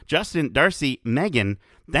it. Justin, Darcy, Megan,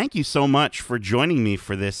 thank you so much for joining me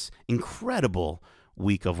for this incredible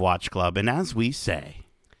week of Watch Club. And as we say,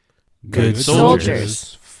 good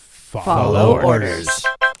soldiers follow orders.